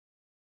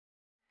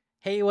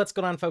Hey, what's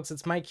going on, folks?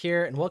 It's Mike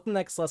here, and welcome to the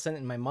next lesson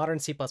in my modern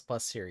C++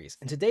 series.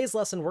 In today's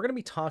lesson, we're going to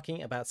be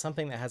talking about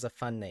something that has a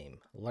fun name,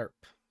 lerp.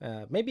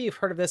 Maybe you've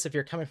heard of this if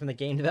you're coming from the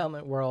game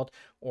development world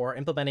or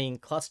implementing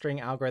clustering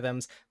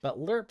algorithms, but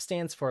lerp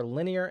stands for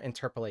linear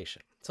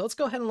interpolation. So let's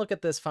go ahead and look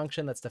at this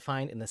function that's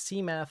defined in the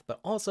C math, but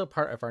also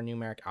part of our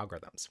numeric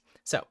algorithms.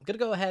 So I'm going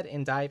to go ahead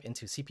and dive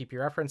into CPP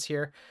reference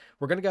here.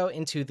 We're going to go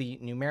into the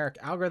numeric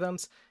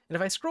algorithms. And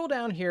if I scroll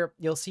down here,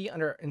 you'll see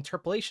under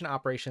interpolation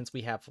operations,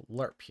 we have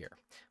lerp here,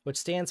 which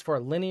stands for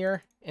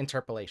linear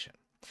interpolation.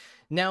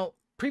 Now,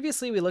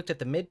 previously we looked at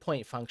the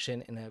midpoint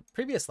function in a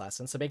previous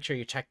lesson, so make sure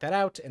you check that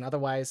out, and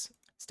otherwise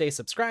stay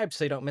subscribed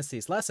so you don't miss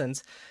these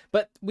lessons.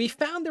 But we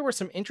found there were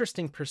some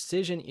interesting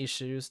precision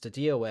issues to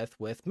deal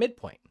with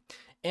midpoint.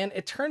 And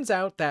it turns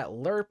out that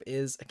lerp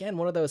is, again,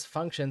 one of those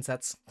functions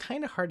that's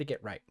kind of hard to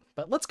get right.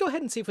 But let's go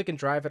ahead and see if we can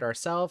drive it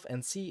ourselves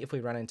and see if we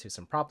run into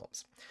some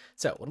problems.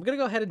 So what I'm going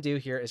to go ahead and do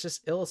here is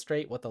just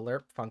illustrate what the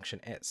lerp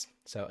function is.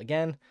 So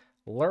again,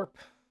 lerp,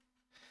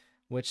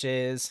 which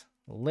is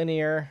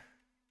linear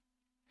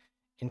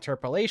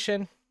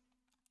interpolation.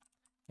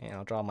 And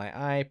I'll draw my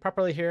eye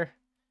properly here.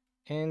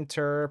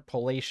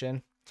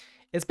 Interpolation.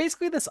 It's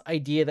basically this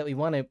idea that we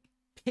want to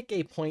pick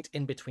a point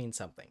in between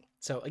something.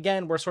 So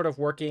again, we're sort of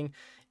working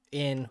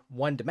in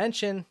one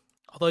dimension,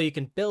 although you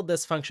can build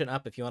this function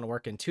up if you want to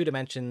work in 2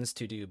 dimensions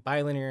to do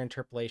bilinear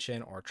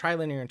interpolation or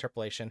trilinear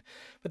interpolation.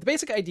 But the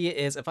basic idea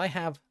is if I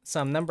have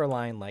some number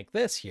line like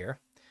this here,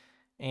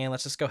 and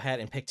let's just go ahead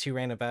and pick 2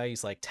 random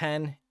values like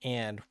 10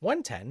 and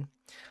 110,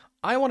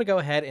 I want to go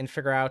ahead and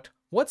figure out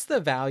what's the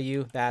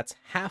value that's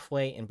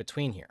halfway in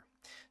between here.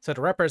 So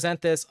to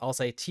represent this, I'll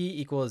say t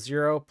equals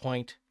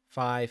 0.5f,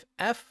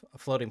 a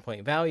floating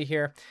point value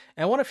here,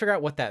 and I want to figure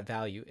out what that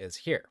value is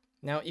here.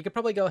 Now, you could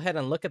probably go ahead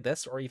and look at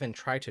this or even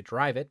try to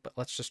drive it, but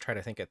let's just try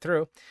to think it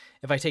through.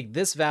 If I take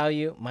this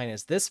value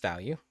minus this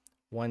value,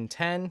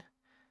 110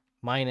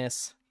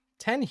 minus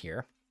 10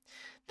 here,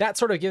 that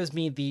sort of gives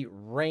me the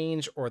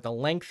range or the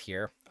length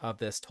here of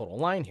this total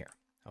line here,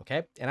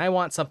 okay? And I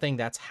want something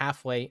that's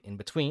halfway in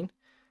between,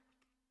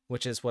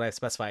 which is what I've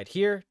specified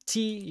here.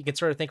 T, you can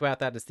sort of think about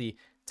that as the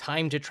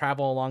time to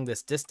travel along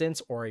this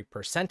distance or a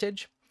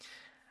percentage.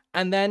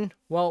 And then,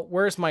 well,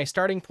 where's my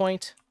starting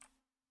point?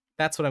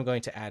 That's what I'm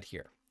going to add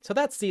here. So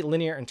that's the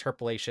linear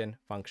interpolation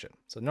function.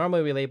 So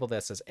normally we label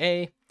this as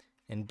A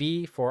and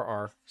B for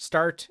our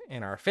start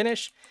and our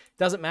finish.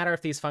 Doesn't matter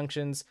if these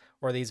functions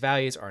or these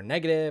values are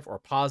negative or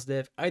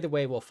positive. Either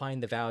way, we'll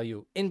find the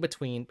value in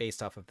between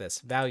based off of this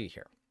value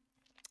here.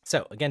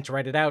 So again, to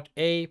write it out,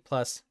 A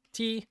plus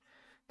T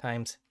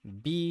times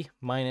B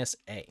minus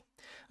A.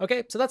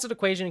 Okay, so that's an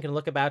equation you can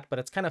look about, but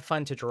it's kind of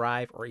fun to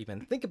derive or even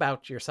think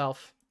about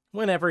yourself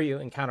whenever you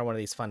encounter one of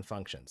these fun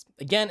functions.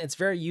 Again, it's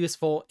very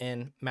useful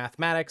in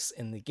mathematics,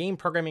 in the game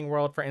programming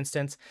world, for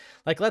instance.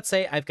 Like, let's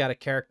say I've got a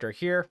character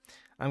here.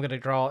 I'm going to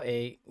draw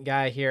a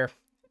guy here,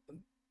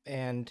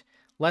 and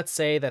let's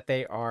say that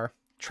they are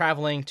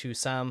traveling to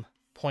some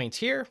point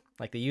here,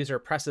 like the user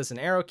presses an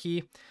arrow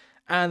key,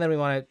 and then we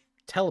want to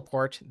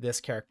teleport this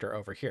character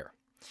over here.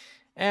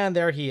 And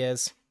there he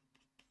is,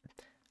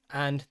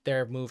 and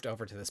they're moved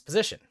over to this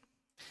position.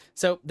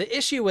 So the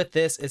issue with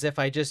this is if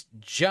I just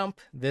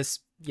jump this,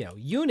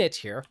 unit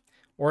here,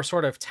 or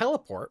sort of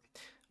teleport,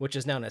 which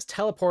is known as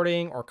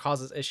teleporting or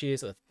causes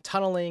issues with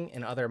tunneling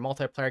in other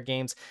multiplayer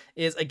games,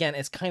 is, again,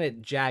 it's kind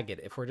of jagged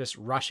if we're just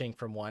rushing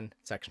from one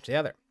section to the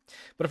other.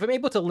 But if I'm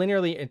able to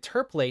linearly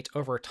interpolate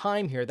over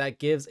time here, that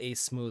gives a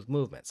smooth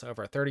movement. So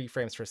over 30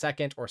 frames per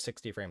second or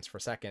 60 frames per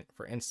second,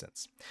 for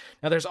instance.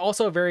 Now there's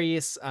also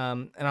various,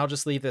 and I'll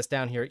just leave this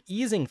down here,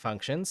 easing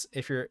functions,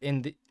 if you're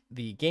in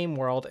the game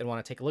world and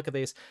want to take a look at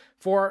these,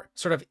 for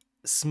sort of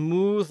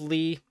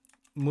smoothly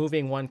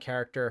moving one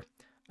character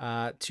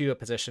to a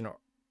position or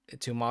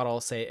to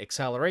model, say,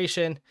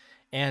 acceleration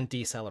and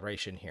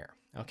deceleration here.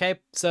 Okay,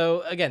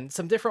 so again,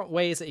 some different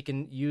ways that you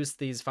can use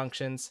these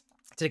functions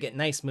to get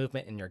nice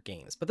movement in your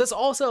games. But this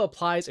also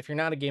applies if you're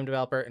not a game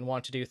developer and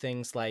want to do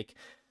things like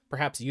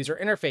perhaps user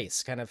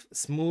interface, kind of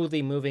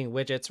smoothly moving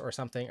widgets or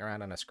something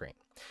around on a screen.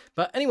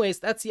 But anyways,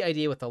 that's the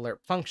idea with the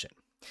lerp function.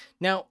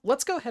 Now,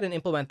 let's go ahead and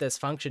implement this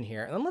function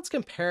here, and then let's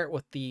compare it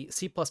with the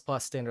C++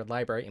 standard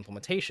library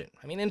implementation.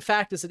 I mean, in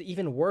fact, is it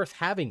even worth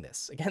having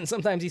this? Again,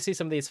 sometimes you see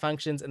some of these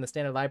functions in the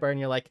standard library and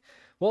you're like,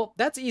 well,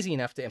 that's easy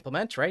enough to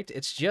implement, right?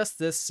 It's just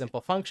this simple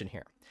function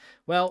here.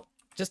 Well,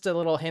 just a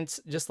little hint,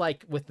 just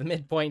like with the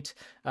midpoint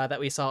that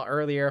we saw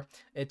earlier,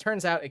 it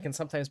turns out it can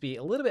sometimes be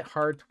a little bit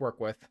hard to work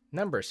with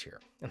numbers here.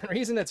 And the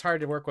reason it's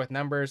hard to work with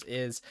numbers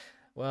is,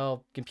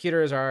 well,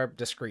 computers are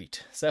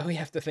discrete, so we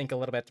have to think a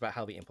little bit about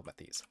how we implement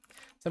these.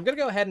 So I'm going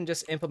to go ahead and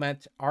just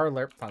implement our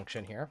lerp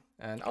function here,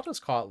 and I'll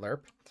just call it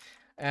lerp.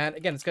 And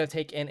again, it's going to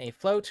take in a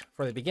float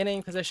for the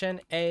beginning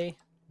position, A,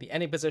 the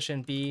ending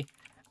position, B,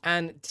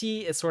 and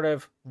T is sort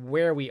of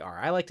where we are.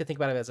 I like to think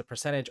about it as a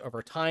percentage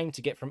over time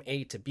to get from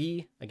A to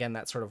B. Again,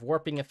 that sort of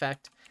warping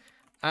effect.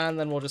 And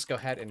then we'll just go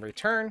ahead and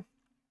return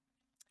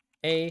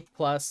A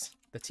plus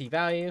the T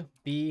value,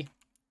 B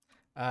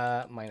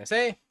minus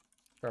A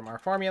from our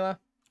formula.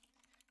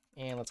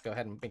 And let's go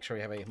ahead and make sure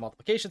we have a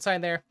multiplication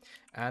sign there.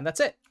 And that's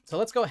it. So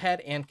let's go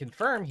ahead and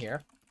confirm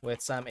here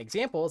with some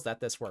examples that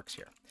this works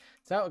here.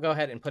 So I'll go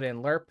ahead and put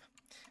in lerp.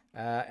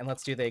 And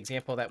let's do the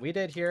example that we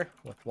did here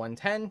with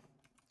 110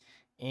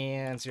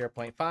 and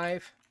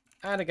 0.5.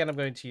 And again, I'm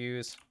going to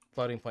use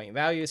floating point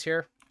values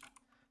here.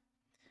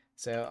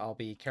 So I'll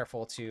be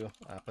careful to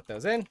put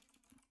those in.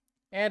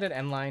 And an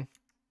end line.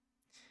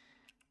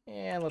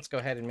 And let's go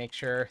ahead and make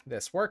sure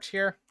this works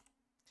here.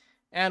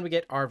 And we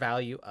get our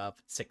value of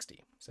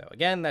 60. So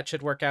again, that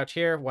should work out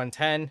here.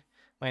 110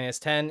 minus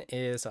 10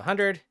 is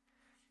 100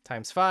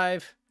 times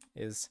 5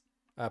 is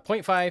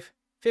 0.5.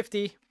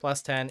 50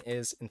 plus 10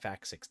 is in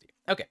fact 60.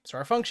 Okay, so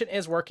our function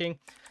is working.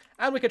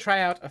 And we could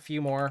try out a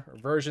few more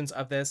versions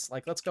of this.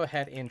 Like let's go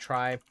ahead and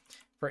try,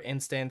 for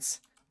instance,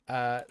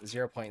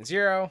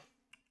 0.0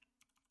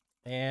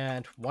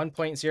 and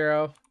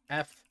 1.0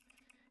 f.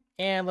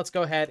 And let's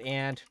go ahead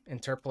and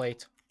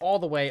interpolate all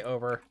the way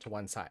over to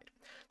one side.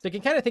 So you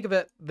can kind of think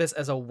of this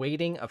as a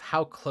weighting of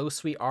how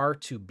close we are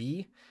to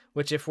b,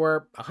 which if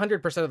we're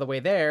 100% of the way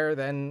there,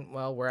 then,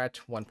 well, we're at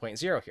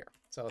 1.0 here.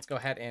 So let's go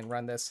ahead and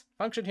run this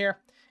function here.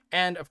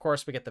 And of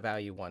course, we get the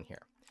value 1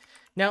 here.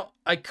 Now,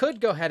 I could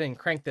go ahead and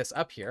crank this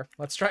up here.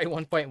 Let's try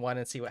 1.1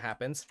 and see what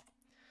happens.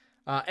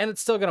 And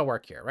it's still going to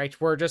work here, right?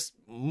 We're just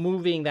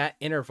moving that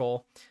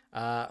interval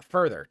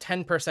further,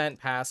 10%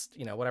 past,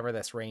 whatever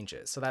this range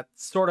is. So that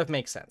sort of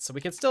makes sense. So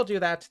we can still do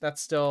that.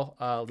 That's still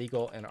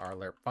legal in our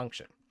lerp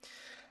function.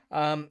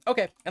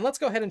 Okay, and let's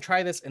go ahead and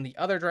try this in the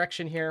other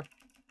direction here.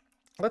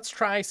 Let's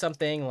try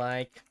something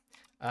like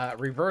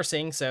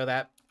reversing so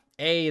that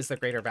a is the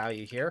greater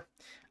value here.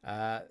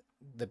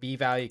 The b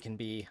value can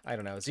be, I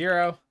don't know,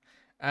 0.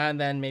 And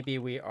then maybe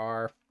we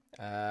are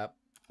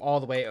all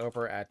the way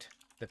over at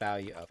the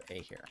value of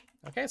a here.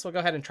 Okay, so we'll go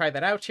ahead and try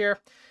that out here.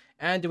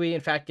 And do we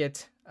in fact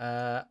get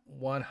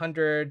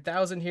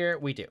 100,000 here?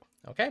 We do.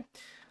 Okay,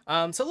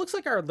 so it looks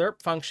like our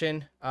lerp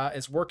function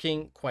is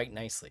working quite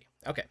nicely.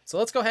 Okay, so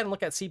let's go ahead and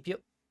look at C++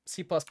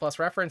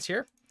 reference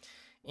here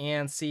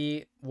and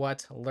see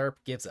what lerp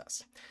gives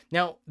us.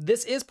 Now,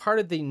 this is part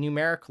of the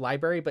numeric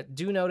library, but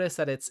do notice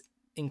that it's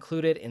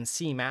included in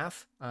C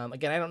math.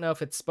 Again, I don't know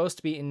if it's supposed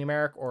to be in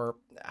numeric or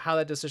how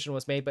that decision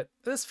was made, but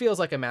this feels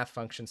like a math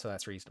function, so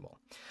that's reasonable.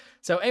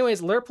 So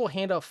anyways, lerp will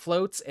handle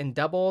floats and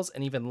doubles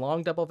and even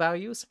long double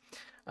values.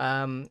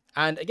 And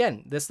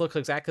again, this looks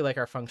exactly like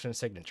our function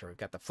signature. We've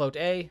got the float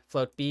A,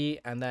 float B,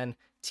 and then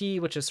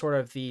T, which is sort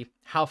of the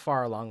how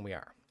far along we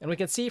are. And we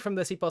can see from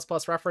the C++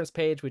 reference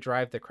page, we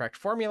derived the correct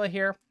formula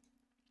here.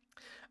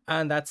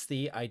 And that's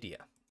the idea.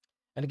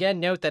 And again,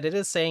 note that it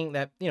is saying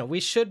that, we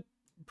should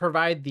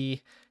provide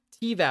the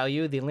t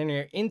value, the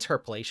linear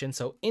interpolation,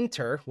 so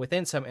inter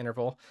within some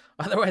interval.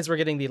 Otherwise, we're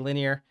getting the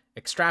linear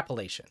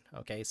extrapolation.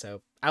 Okay,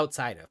 so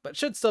outside of, but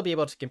should still be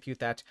able to compute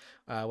that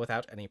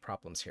without any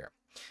problems here.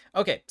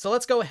 Okay, so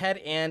let's go ahead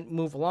and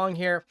move along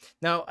here.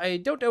 Now, I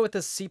don't know what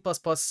this C++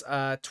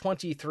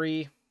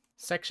 23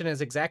 section is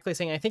exactly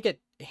saying. I think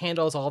it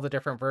handles all the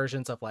different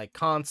versions of like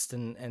const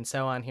and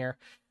so on here.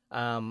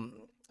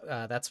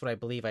 That's what I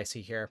believe I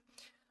see here.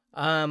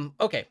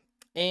 Okay,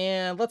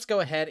 and let's go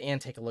ahead and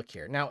take a look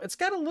here. Now, it's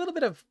got a little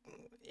bit of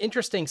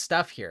interesting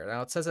stuff here.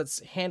 Now, it says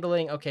it's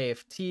handling, okay,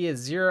 if t is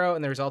 0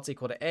 and the result's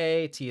equal to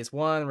a, t is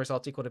 1,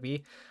 result's equal to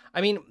b.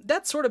 I mean,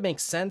 that sort of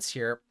makes sense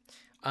here.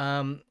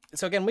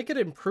 So again, we could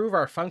improve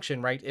our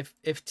function, right?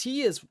 If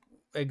t is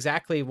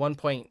exactly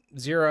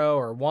 1.0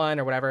 or 1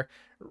 or whatever,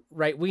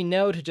 right, we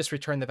know to just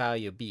return the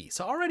value b.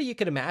 So already you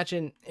could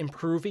imagine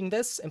improving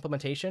this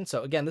implementation.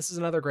 So again, this is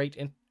another great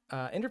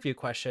interview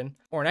question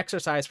or an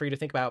exercise for you to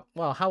think about,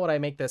 well, how would I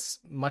make this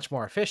much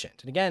more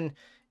efficient? And again,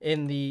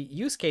 in the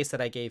use case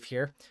that I gave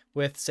here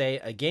with, say,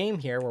 a game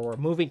here where we're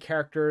moving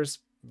characters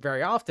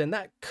very often,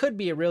 that could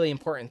be a really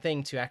important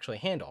thing to actually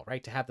handle,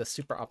 right? To have this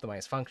super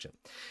optimized function.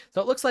 So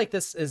it looks like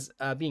this is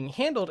being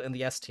handled in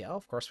the STL.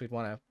 Of course, we'd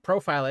want to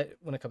profile it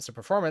when it comes to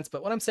performance.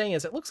 But what I'm saying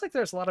is it looks like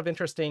there's a lot of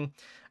interesting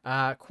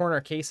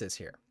corner cases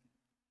here.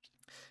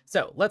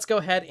 So let's go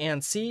ahead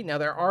and see. Now,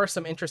 there are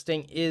some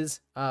interesting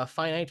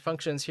finite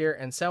functions here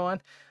and so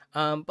on.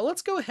 But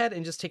let's go ahead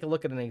and just take a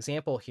look at an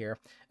example here.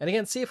 And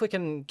again, see if we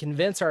can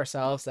convince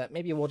ourselves that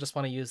maybe we'll just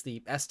want to use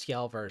the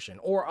STL version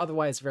or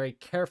otherwise very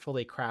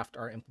carefully craft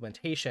our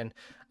implementation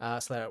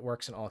so that it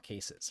works in all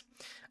cases.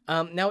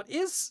 Now, it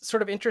is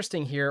sort of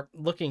interesting here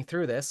looking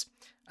through this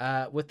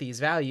with these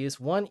values,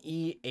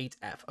 1E,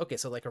 8F. Okay,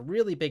 so like a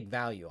really big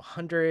value,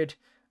 100,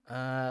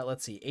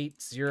 let's see,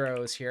 8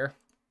 zeros here.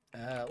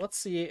 Let's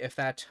see if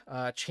that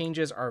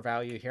changes our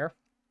value here.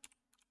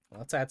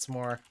 Let's add some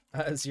more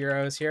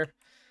zeros here.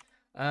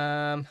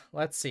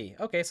 Let's see.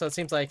 Okay, so it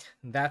seems like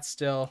that's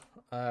still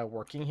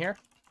working here.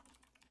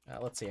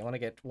 Let's see. I want to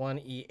get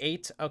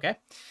 1E8. Okay.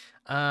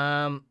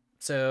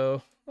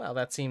 So, well,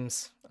 that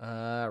seems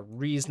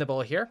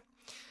reasonable here.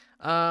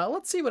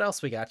 Let's see what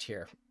else we got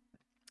here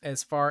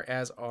as far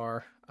as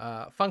our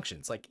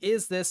functions. Like,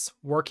 is this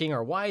working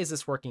or why is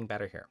this working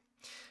better here?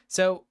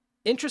 So,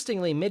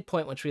 interestingly,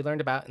 midpoint, which we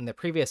learned about in the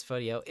previous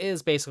video,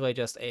 is basically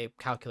just a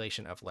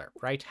calculation of lerp,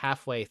 right?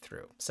 Halfway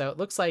through. So it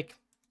looks like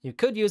You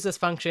could use this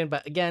function,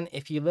 but again,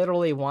 if you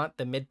literally want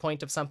the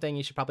midpoint of something,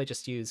 you should probably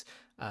just use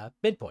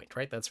midpoint,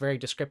 right? That's very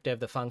descriptive,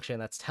 the function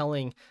that's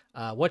telling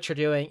what you're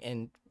doing,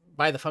 and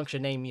by the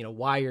function name,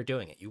 why you're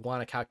doing it. You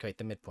want to calculate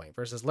the midpoint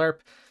versus lerp.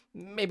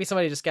 Maybe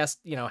somebody just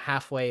guessed,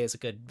 halfway is a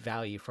good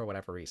value for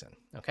whatever reason.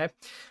 Okay.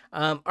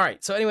 All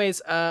right. So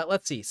anyways,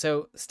 let's see.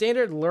 So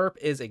standard lerp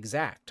is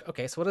exact.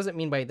 Okay. So what does it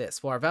mean by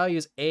this? Well, our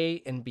values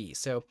A and B.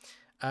 So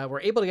we're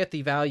able to get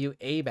the value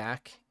A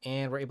back,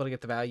 and we're able to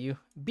get the value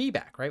B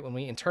back, right? When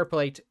we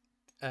interpolate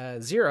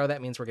 0,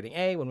 that means we're getting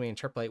A. When we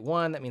interpolate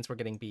 1, that means we're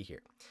getting B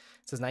here.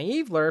 It says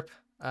naive lerp.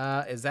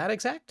 Is that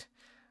exact?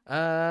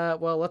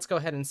 Well, let's go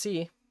ahead and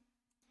see.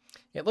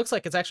 It looks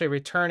like it's actually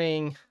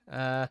returning,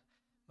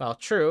 well,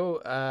 true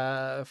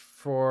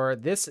for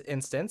this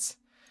instance,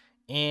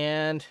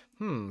 and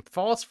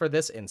false for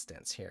this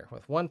instance here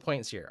with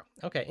 1.0.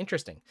 Okay,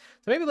 interesting.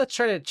 So maybe let's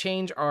try to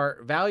change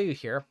our value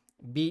here.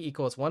 B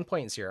equals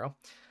 1.0.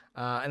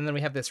 And then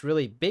we have this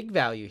really big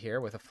value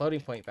here with a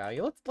floating point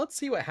value. Let's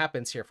see what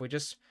happens here if we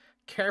just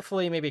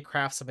carefully maybe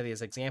craft some of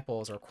these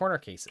examples or corner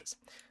cases.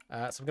 So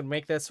I'm going to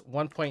make this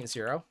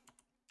 1.0.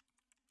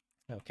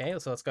 Okay,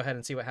 so let's go ahead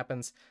and see what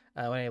happens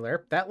when I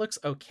lerp. That looks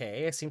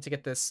okay. I seem to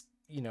get this,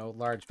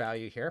 large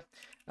value here.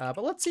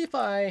 But let's see if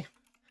I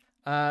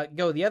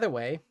go the other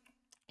way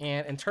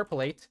and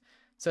interpolate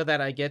so that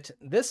I get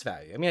this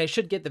value. I mean, I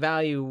should get the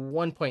value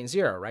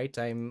 1.0, right?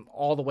 I'm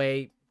all the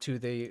way to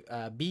the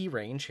B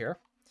range here.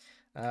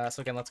 So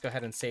again, let's go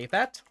ahead and save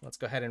that. Let's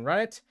go ahead and run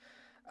it.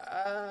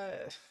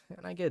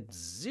 And I get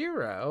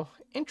 0.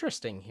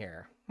 Interesting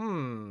here.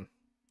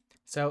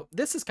 So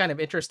this is kind of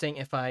interesting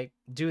if I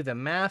do the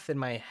math in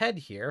my head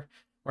here,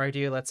 where I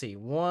do, let's see,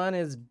 1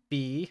 is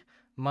B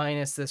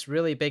minus this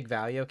really big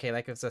value. Okay,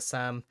 that gives us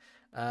some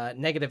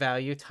negative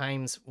value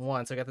times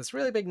 1. So I got this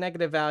really big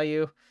negative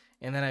value,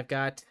 and then I've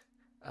got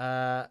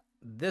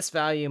this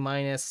value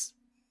minus,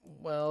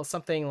 well,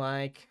 something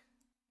like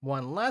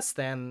 1 less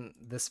than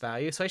this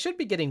value. So I should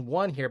be getting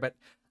 1 here, but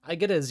I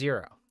get a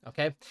 0.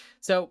 Okay,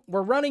 so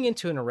we're running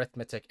into an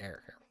arithmetic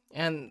error here.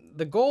 And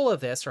the goal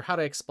of this, or how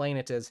to explain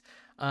it, is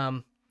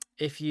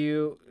if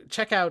you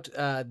check out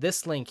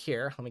this link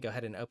here, let me go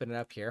ahead and open it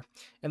up here,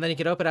 and then you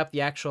can open up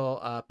the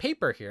actual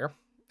paper here,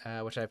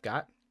 which I've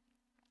got.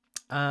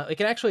 We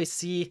can actually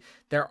see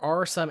there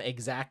are some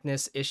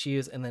exactness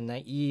issues in the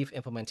naive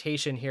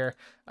implementation here,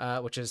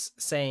 which is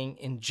saying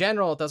in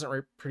general it doesn't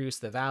reproduce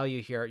the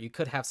value here. You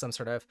could have some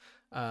sort of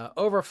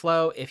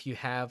overflow if you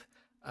have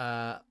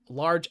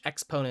large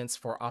exponents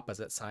for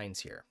opposite signs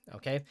here.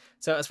 Okay,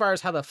 so as far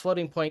as how the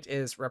floating point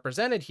is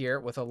represented here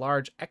with a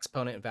large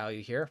exponent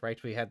value here,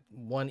 right? We had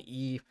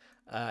 1e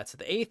to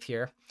the 8th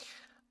here.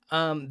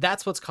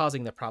 That's what's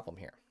causing the problem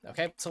here.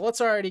 Okay, so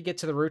let's already get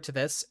to the root of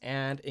this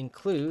and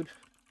include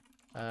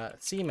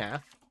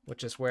CMath,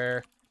 which is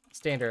where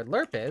standard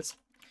lerp is.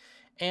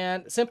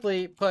 And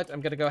simply put,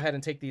 I'm going to go ahead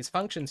and take these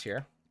functions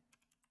here,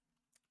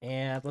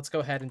 and let's go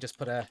ahead and just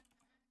put a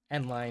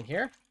end line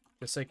here,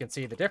 just so you can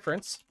see the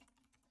difference.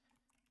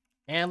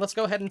 And let's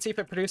go ahead and see if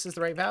it produces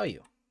the right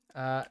value.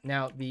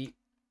 Now, the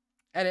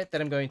edit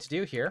that I'm going to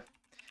do here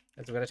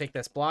is I'm going to take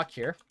this block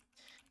here,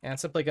 and I'm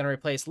simply going to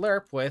replace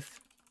lerp with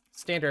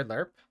standard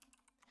lerp.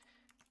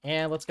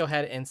 And let's go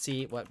ahead and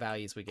see what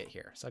values we get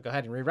here. So I'll go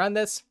ahead and rerun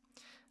this.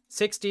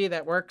 60,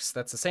 that works.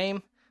 That's the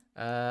same.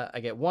 I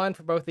get 1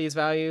 for both these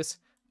values.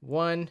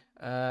 1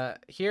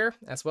 here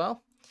as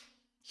well.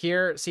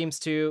 Here seems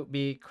to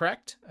be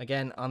correct.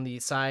 Again, on the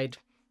side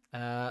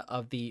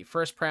of the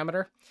first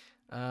parameter,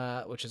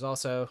 which is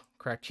also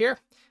correct here.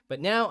 But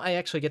now I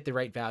actually get the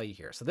right value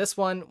here. So this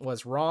one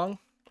was wrong.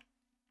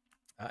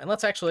 And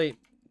let's actually,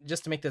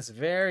 just to make this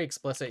very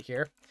explicit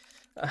here,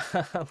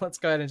 let's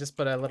go ahead and just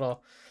put a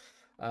little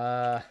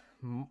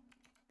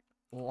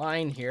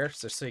line here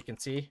just so you can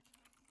see,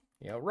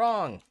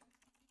 wrong.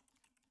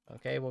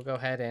 Okay, we'll go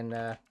ahead and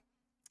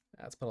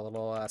let's put a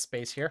little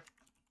space here.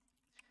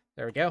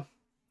 There we go.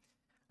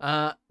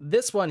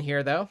 This one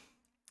here, though,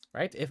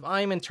 right? If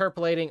I'm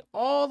interpolating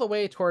all the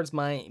way towards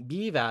my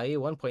B value,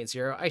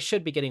 1.0, I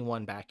should be getting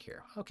 1 back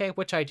here, okay,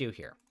 which I do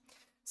here.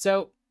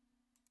 So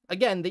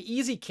again, the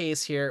easy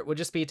case here would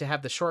just be to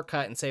have the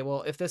shortcut and say,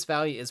 well, if this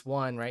value is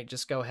 1, right,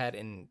 just go ahead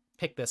and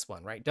pick this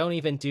one, right? Don't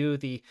even do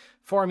the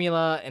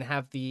formula and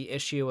have the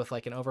issue with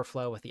like an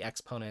overflow with the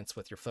exponents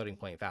with your floating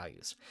point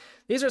values.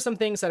 These are some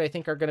things that I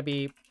think are going to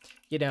be,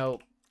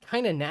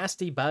 kind of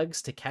nasty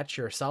bugs to catch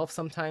yourself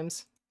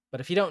sometimes. But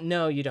if you don't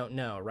know, you don't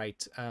know,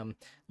 right?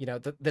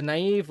 The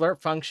naive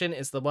lerp function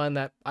is the one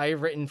that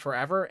I've written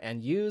forever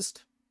and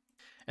used.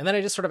 And then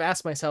I just sort of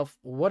asked myself,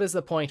 what is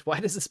the point? Why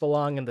does this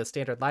belong in the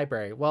standard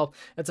library? Well,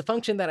 it's a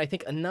function that I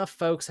think enough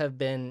folks have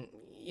been,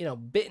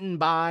 bitten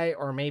by,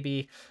 or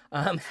maybe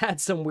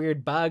had some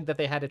weird bug that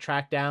they had to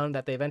track down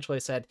that they eventually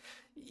said,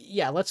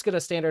 yeah, let's get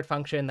a standard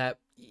function that,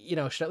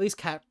 should at least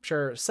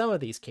capture some of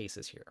these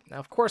cases here. Now,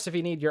 of course, if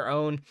you need your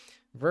own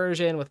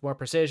version with more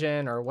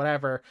precision or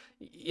whatever,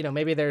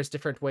 maybe there's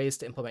different ways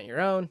to implement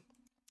your own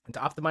and to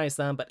optimize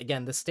them. But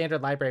again, the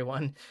standard library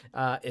one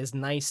is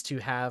nice to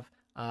have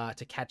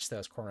to catch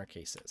those corner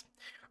cases.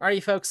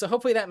 Alrighty, folks, so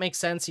hopefully that makes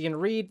sense. You can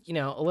read,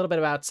 a little bit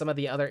about some of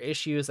the other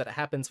issues that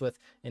happens with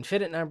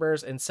infinite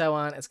numbers and so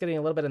on. It's getting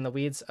a little bit in the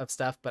weeds of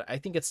stuff, but I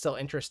think it's still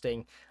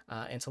interesting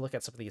and to look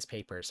at some of these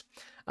papers.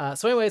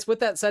 So anyways, with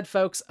that said,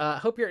 folks,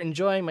 hope you're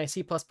enjoying my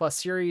C++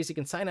 series. You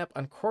can sign up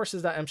on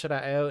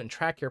courses.mshow.io and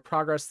track your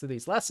progress through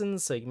these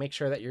lessons, so you can make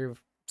sure that you're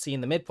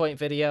seeing the midpoint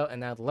video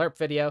and now the lerp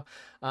video.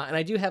 And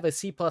I do have a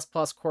C++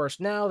 course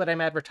now that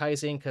I'm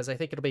advertising because I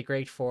think it'll be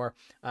great for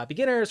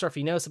beginners, or if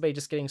you know somebody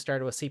just getting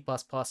started with C++ who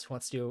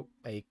wants to do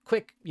a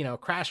quick,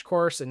 crash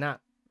course and not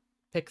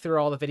pick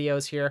through all the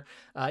videos here.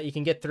 You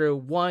can get through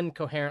one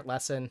coherent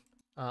lesson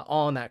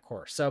all in that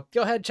course. So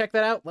go ahead, check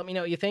that out. Let me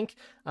know what you think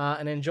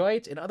and enjoy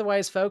it. And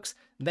otherwise, folks,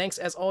 thanks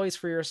as always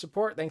for your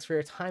support. Thanks for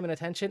your time and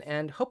attention,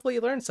 and hopefully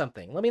you learned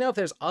something. Let me know if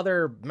there's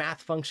other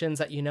math functions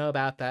that you know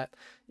about that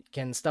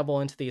can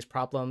stumble into these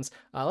problems.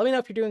 Let me know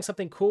if you're doing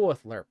something cool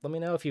with lerp. Let me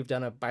know if you've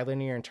done a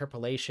bilinear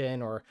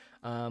interpolation or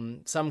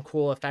some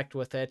cool effect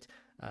with it.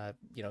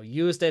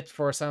 Used it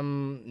for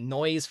some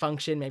noise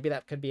function. Maybe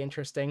that could be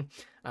interesting.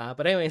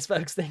 But anyways,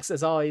 folks, thanks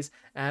as always,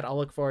 and I'll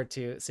look forward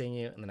to seeing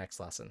you in the next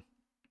lesson.